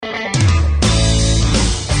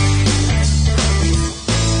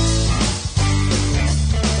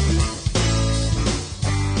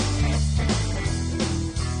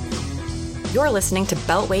listening to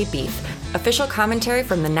Beltway Beef, official commentary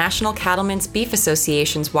from the National Cattlemen's Beef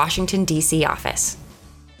Association's Washington, D.C. office.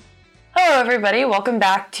 Hello, everybody. Welcome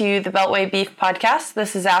back to the Beltway Beef Podcast.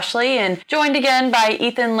 This is Ashley, and joined again by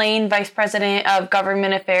Ethan Lane, Vice President of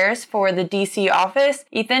Government Affairs for the D.C. office.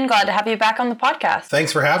 Ethan, glad to have you back on the podcast.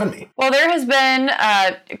 Thanks for having me. Well, there has been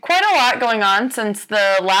quite a lot going on since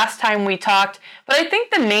the last time we talked, but I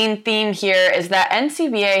think the main theme here is that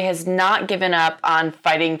NCBA has not given up on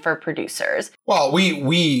fighting for producers. Well,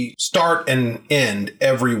 we start and end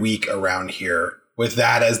every week around here with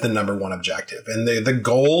that as the number one objective. And the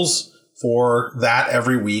goals for that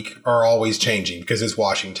every week are always changing because it's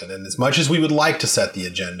Washington. And as much as we would like to set the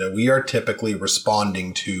agenda, we are typically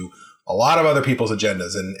responding to a lot of other people's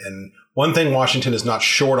agendas. And one thing Washington is not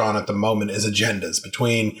short on at the moment is agendas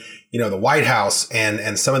between, the White House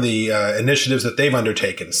and some of the initiatives that they've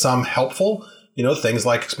undertaken. Some helpful, things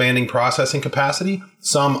like expanding processing capacity,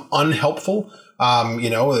 some unhelpful,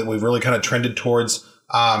 that we've really kind of trended towards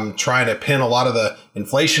trying to pin a lot of the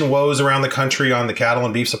inflation woes around the country on the cattle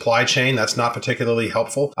and beef supply chain. That's not particularly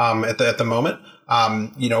helpful at the moment.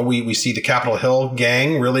 We see the Capitol Hill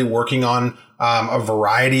gang really working on a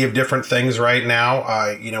variety of different things right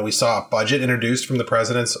now. We saw a budget introduced from the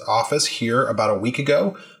president's office here about a week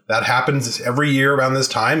ago. That happens every year around this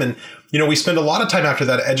time. And, we spend a lot of time after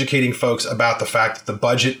that educating folks about the fact that the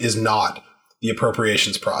budget is not the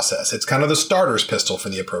appropriations process. It's kind of the starter's pistol for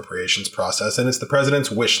the appropriations process, and it's the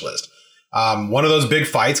president's wish list. One of those big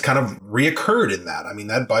fights kind of reoccurred in that. I mean,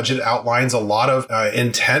 that budget outlines a lot of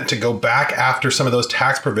intent to go back after some of those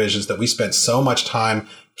tax provisions that we spent so much time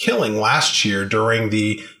killing last year during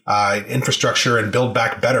the infrastructure and Build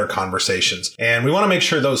Back Better conversations. And we want to make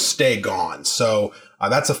sure those stay gone. So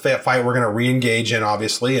that's a fight we're going to re-engage in,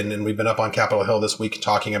 obviously. And we've been up on Capitol Hill this week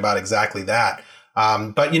talking about exactly that.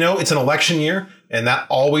 But it's an election year, and that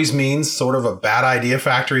always means sort of a bad idea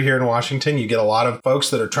factory here in Washington. You get a lot of folks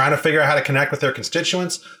that are trying to figure out how to connect with their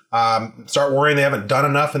constituents, start worrying they haven't done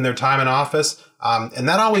enough in their time in office. And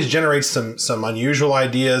that always generates some unusual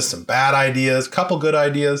ideas, some bad ideas, couple good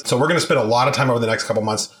ideas. So we're going to spend a lot of time over the next couple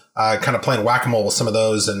months kind of playing whack-a-mole with some of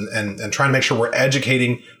those and trying to make sure we're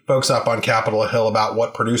educating folks up on Capitol Hill about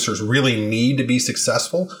what producers really need to be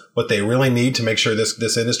successful, what they really need to make sure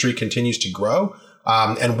this industry continues to grow.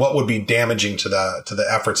 And what would be damaging to the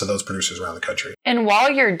efforts of those producers around the country. And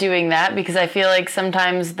while you're doing that, because I feel like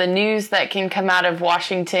sometimes the news that can come out of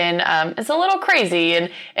Washington is a little crazy,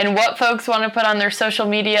 and what folks want to put on their social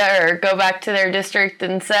media or go back to their district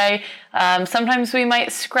and say, sometimes we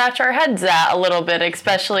might scratch our heads at a little bit,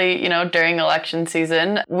 especially, during election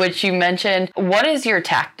season, which you mentioned. What is your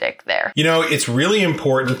tactic there? It's really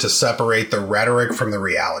important to separate the rhetoric from the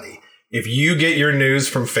reality. If you get your news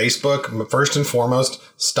from Facebook, first and foremost,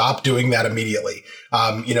 stop doing that immediately.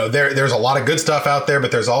 There's a lot of good stuff out there,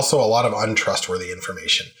 but there's also a lot of untrustworthy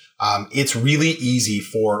information. It's really easy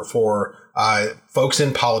for folks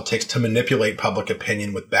in politics to manipulate public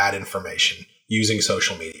opinion with bad information using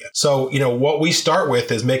social media. So, what we start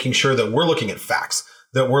with is making sure that we're looking at facts,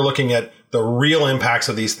 that we're looking at the real impacts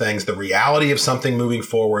of these things, the reality of something moving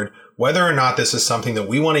forward, whether or not this is something that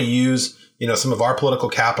we want to use some of our political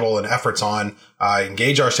capital and efforts on,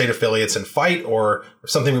 engage our state affiliates and fight, or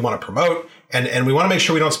something we want to promote. And we want to make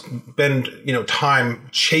sure we don't spend, time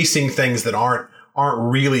chasing things that aren't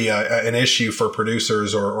really an issue for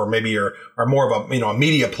producers or maybe are more of a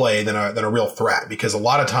media play than a real threat. Because a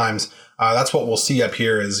lot of times that's what we'll see up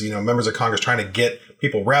here is, members of Congress trying to get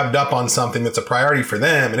people revved up on something that's a priority for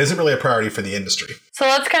them and isn't really a priority for the industry. So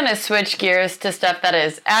let's kind of switch gears to stuff that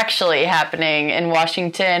is actually happening in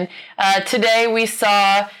Washington. Today we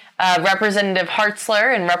saw Representative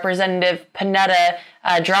Hartzler and Representative Panetta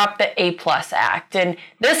drop the A-Plus Act. And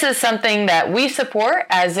this is something that we support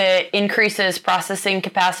as it increases processing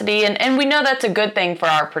capacity. And we know that's a good thing for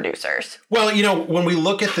our producers. Well, when we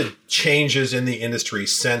look at the changes in the industry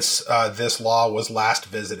since this law was last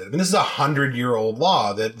visited, this is a 100-year-old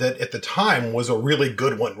law that at the time was a really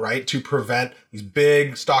good one, right? To prevent these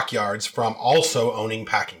big stockyards from also owning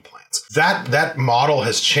packing plants. That model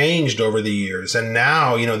has changed over the years. And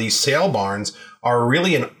now, these sale barns are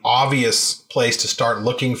really an obvious place to start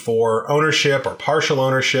looking for ownership or partial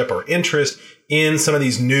ownership or interest in some of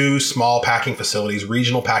these new small packing facilities,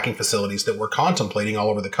 regional packing facilities that we're contemplating all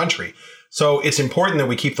over the country. So it's important that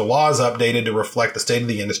we keep the laws updated to reflect the state of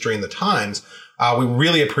the industry and the times. We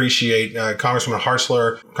really appreciate Congresswoman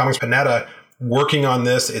Hartzler, Congressman Panetta working on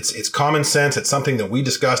this. It's common sense. It's something that we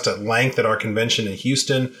discussed at length at our convention in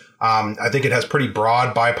Houston. I think it has pretty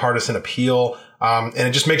broad bipartisan appeal. And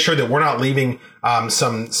it just makes sure that we're not leaving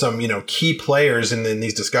some key players in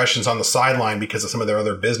these discussions on the sideline because of some of their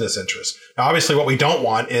other business interests. Now, obviously, what we don't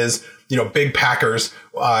want is big packers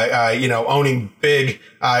owning big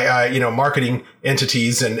marketing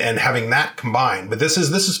entities and having that combined. But this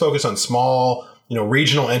is focused on small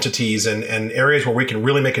regional entities and areas where we can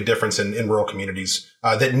really make a difference in rural communities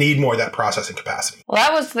that need more of that processing capacity. Well,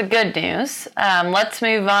 that was the good news. Let's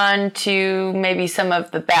move on to maybe some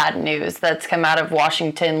of the bad news that's come out of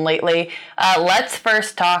Washington lately. Let's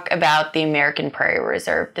first talk about the American Prairie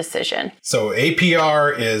Reserve decision. So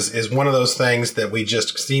APR is one of those things that we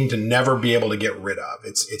just seem to never be able to get rid of.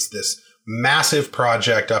 It's this massive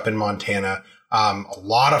project up in Montana, a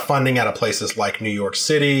lot of funding out of places like New York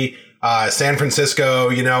City, San Francisco,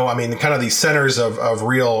 kind of these centers of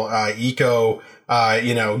real eco,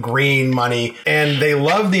 green money. And they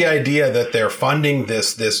love the idea that they're funding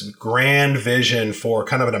this grand vision for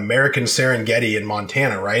kind of an American Serengeti in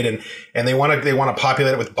Montana, right? And they want to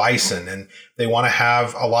populate it with bison, and they want to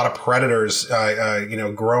have a lot of predators,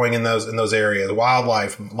 growing in those areas,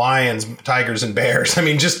 wildlife, lions, tigers, and bears. I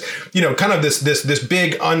mean, just, kind of this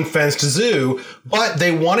big unfenced zoo, but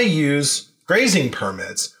they want to use grazing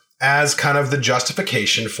permits as kind of the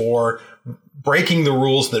justification for breaking the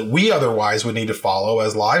rules that we otherwise would need to follow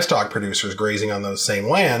as livestock producers grazing on those same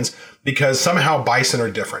lands, because somehow bison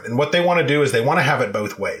are different. And what they want to do is they want to have it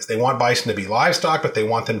both ways. They want bison to be livestock, but they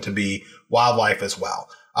want them to be wildlife as well.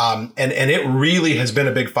 And it really has been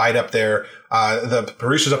a big fight up there. The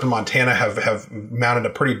producers up in Montana have mounted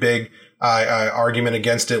a pretty big argument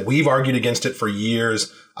against it. We've argued against it for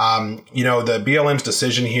years. The BLM's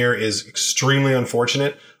decision here is extremely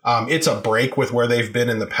unfortunate. It's a break with where they've been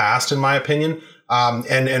in the past, in my opinion.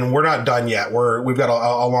 And we're not done yet. We've got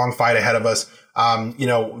a long fight ahead of us.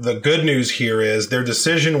 The good news here is their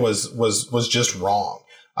decision was just wrong.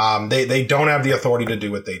 They don't have the authority to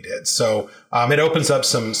do what they did. So, it opens up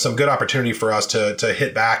some good opportunity for us to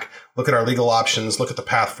hit back, look at our legal options, look at the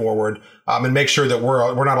path forward, and make sure that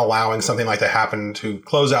we're not allowing something like that happen to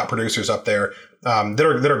close out producers up there,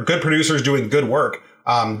 that are good producers doing good work,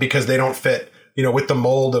 because they don't fit, with the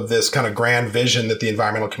mold of this kind of grand vision that the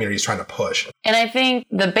environmental community is trying to push. And I think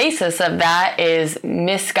the basis of that is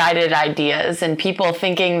misguided ideas and people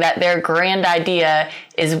thinking that their grand idea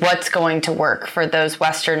is what's going to work for those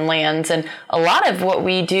Western lands. And a lot of what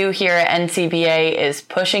we do here at NCBA is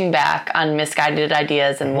pushing back on misguided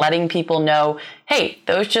ideas and letting people know, hey,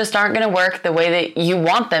 those just aren't going to work the way that you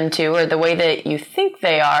want them to or the way that you think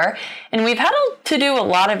they are. And we've had to do a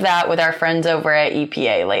lot of that with our friends over at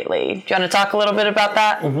EPA lately. Do you want to talk a little bit about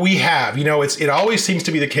that? We have. It always seems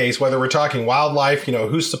to be the case, whether we're talking wildlife,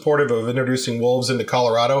 who's supportive of introducing wolves into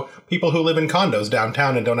Colorado? People who live in condos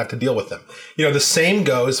downtown and don't have to deal with them. The same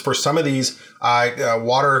goes for some of these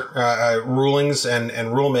water rulings and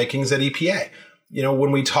rulemakings at EPA.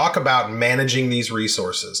 When we talk about managing these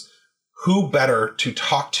resources, who better to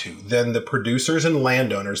talk to than the producers and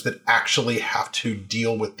landowners that actually have to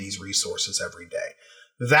deal with these resources every day?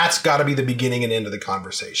 That's got to be the beginning and end of the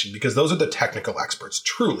conversation, because those are the technical experts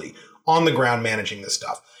truly on the ground managing this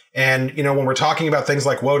stuff. And, when we're talking about things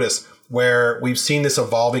like WOTUS, where we've seen this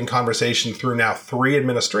evolving conversation through now 3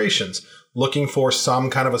 administrations looking for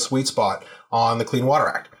some kind of a sweet spot on the Clean Water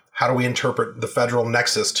Act. How do we interpret the federal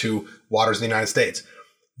nexus to waters of the United States?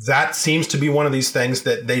 That seems to be one of these things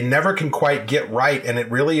that they never can quite get right. And it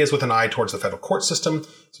really is with an eye towards the federal court system.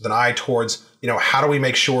 It's with an eye towards, how do we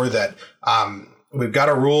make sure that we've got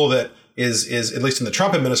a rule that is, at least in the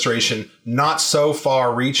Trump administration, not so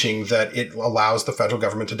far reaching that it allows the federal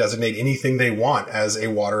government to designate anything they want as a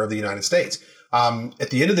water of the United States. At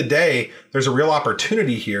the end of the day, there's a real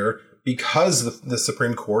opportunity here because the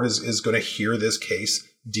Supreme Court is going to hear this case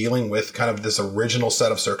dealing with kind of this original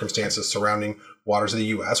set of circumstances surrounding waters of the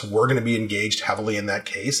U.S. We're going to be engaged heavily in that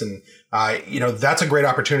case. And, that's a great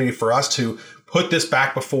opportunity for us to put this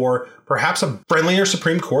back before perhaps a friendlier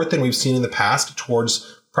Supreme Court than we've seen in the past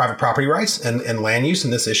towards private property rights and land use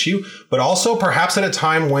in this issue, but also perhaps at a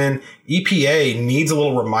time when EPA needs a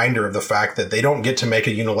little reminder of the fact that they don't get to make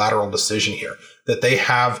a unilateral decision here, that they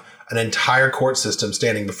have an entire court system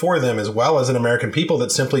standing before them, as well as an American people that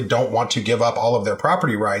simply don't want to give up all of their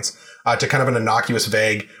property rights to kind of an innocuous,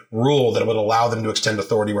 vague rule that would allow them to extend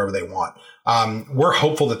authority wherever they want. We're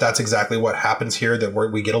hopeful that that's exactly what happens here, that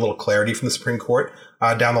we get a little clarity from the Supreme Court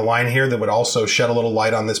down the line here that would also shed a little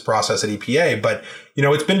light on this process at EPA. But,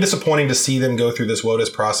 it's been disappointing to see them go through this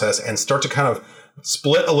WOTUS process and start to kind of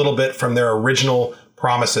split a little bit from their original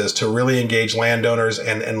promises to really engage landowners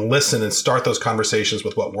and listen and start those conversations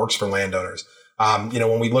with what works for landowners.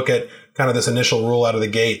 When we look at kind of this initial rule out of the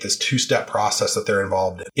gate, this 2-step process that they're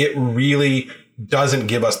involved in, it really doesn't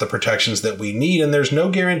give us the protections that we need. And there's no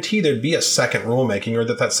guarantee there'd be a second rulemaking or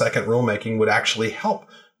that second rulemaking would actually help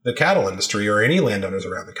the cattle industry or any landowners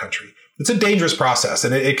around the country. It's a dangerous process,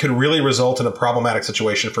 and it could really result in a problematic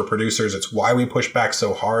situation for producers. It's why we push back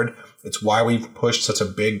so hard. It's why we've pushed such a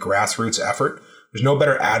big grassroots effort. There's no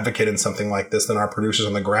better advocate in something like this than our producers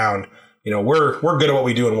on the ground. We're good at what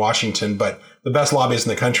we do in Washington, but the best lobbyists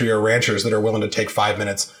in the country are ranchers that are willing to take 5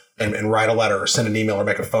 minutes and write a letter or send an email or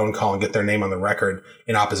make a phone call and get their name on the record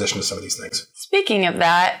in opposition to some of these things. Speaking of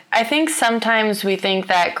that, I think sometimes we think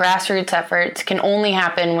that grassroots efforts can only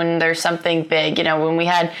happen when there's something big. When we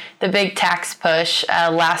had the big tax push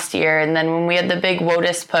last year, and then when we had the big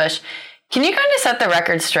WOTUS push. Can you kind of set the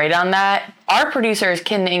record straight on that? Our producers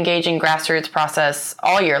can engage in grassroots process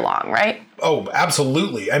all year long, right? Oh,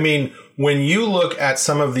 absolutely. I mean, when you look at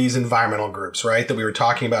some of these environmental groups, right, that we were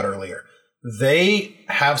talking about earlier, they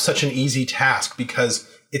have such an easy task because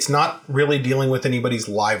it's not really dealing with anybody's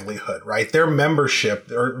livelihood, right? Their membership,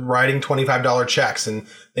 they're writing $25 checks, and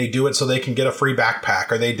they do it so they can get a free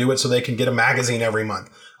backpack, or they do it so they can get a magazine every month.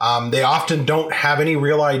 They often don't have any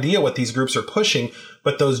real idea what these groups are pushing,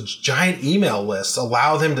 but those giant email lists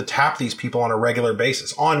allow them to tap these people on a regular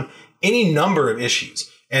basis on any number of issues.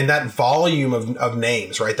 And that volume of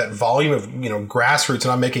names, right? That volume of, grassroots,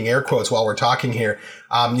 and I'm making air quotes while we're talking here,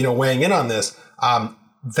 weighing in on this,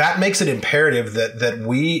 that makes it imperative that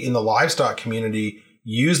we in the livestock community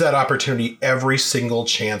use that opportunity every single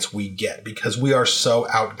chance we get, because we are so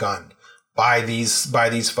outgunned by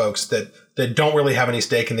these folks that don't really have any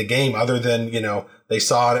stake in the game other than, they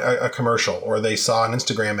saw a commercial or they saw an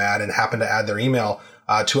Instagram ad and happened to add their email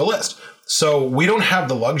to a list. So we don't have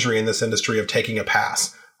the luxury in this industry of taking a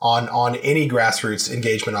pass on any grassroots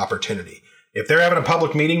engagement opportunity. If they're having a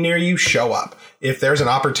public meeting near you, show up. If there's an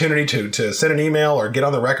opportunity to send an email or get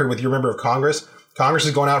on the record with your member of Congress, Congress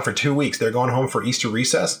is going out for 2 weeks. They're going home for Easter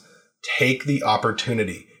recess. Take the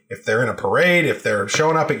opportunity. If they're in a parade, if they're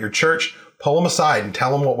showing up at your church, pull them aside and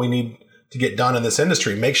tell them what we need to get done in this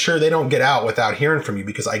industry. Make sure they don't get out without hearing from you,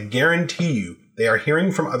 because I guarantee you they are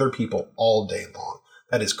hearing from other people all day long.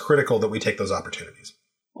 That is critical that we take those opportunities.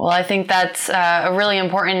 Well, I think that's a really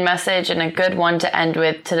important message and a good one to end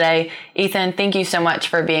with today. Ethan, thank you so much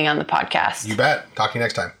for being on the podcast. You bet. Talk to you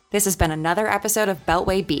next time. This has been another episode of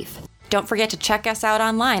Beltway Beef. Don't forget to check us out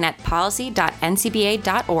online at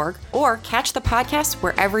policy.ncba.org or catch the podcast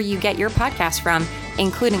wherever you get your podcasts from,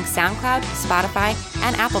 including SoundCloud, Spotify,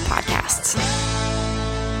 and Apple Podcasts.